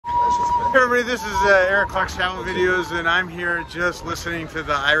Everybody, this is Eric Clark's Channel Videos, and I'm here just listening to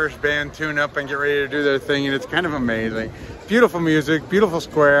the Irish band tune up and get ready to do their thing, and it's kind of amazing. Beautiful music, beautiful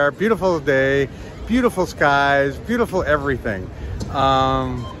square, beautiful day, beautiful skies, beautiful everything.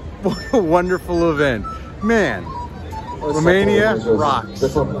 What a wonderful event. Man, Romania rocks.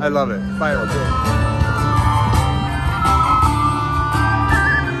 I love it. Bye, everybody.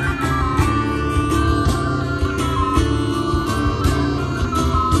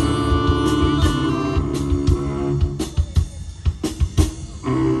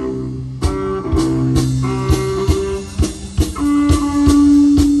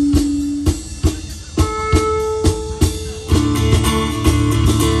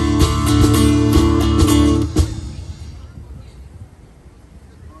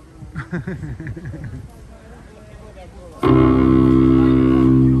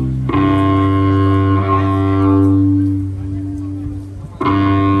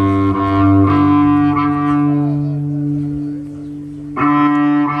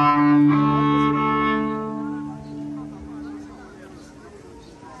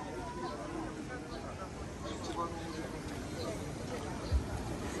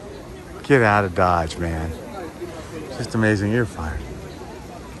 Get out of Dodge, man. Just amazing. You're fine.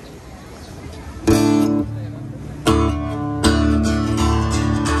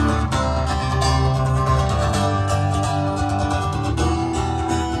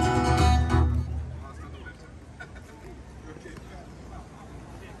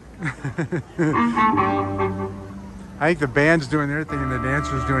 I think the band's doing their thing and the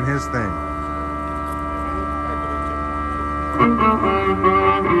dancer's doing his thing.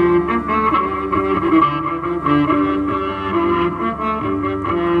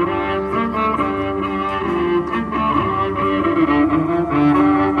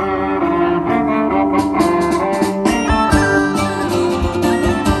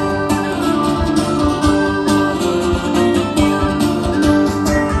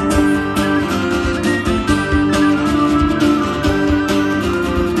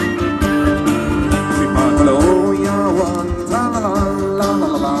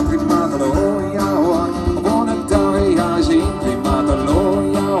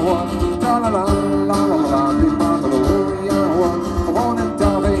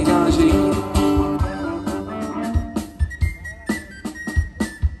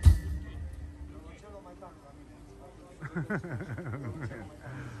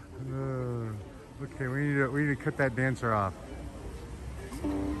 Okay, we need to cut that dancer off.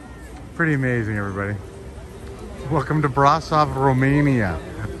 Pretty amazing, everybody. Welcome to Brasov, Romania.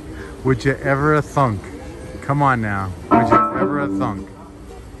 Would you ever have thunk? Come on now. Would you ever have thunk?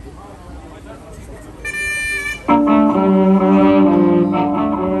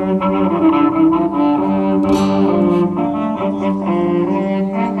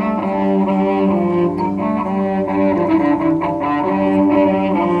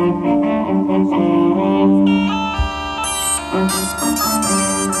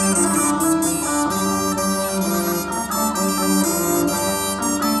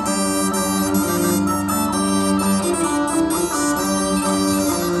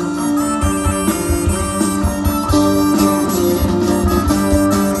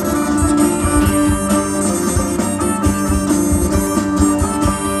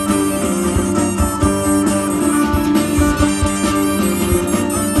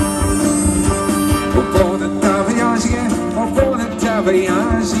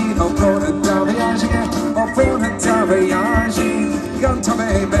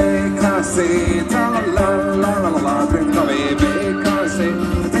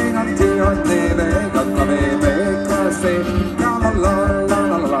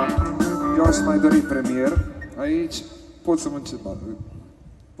 Eu aș mai dori premier aici, pot să mă încep,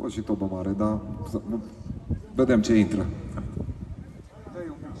 pot și tobă mare, dar vedem ce intră. Dă-i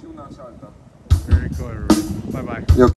un pic și una și alta. Very cool, everybody. Bye-bye.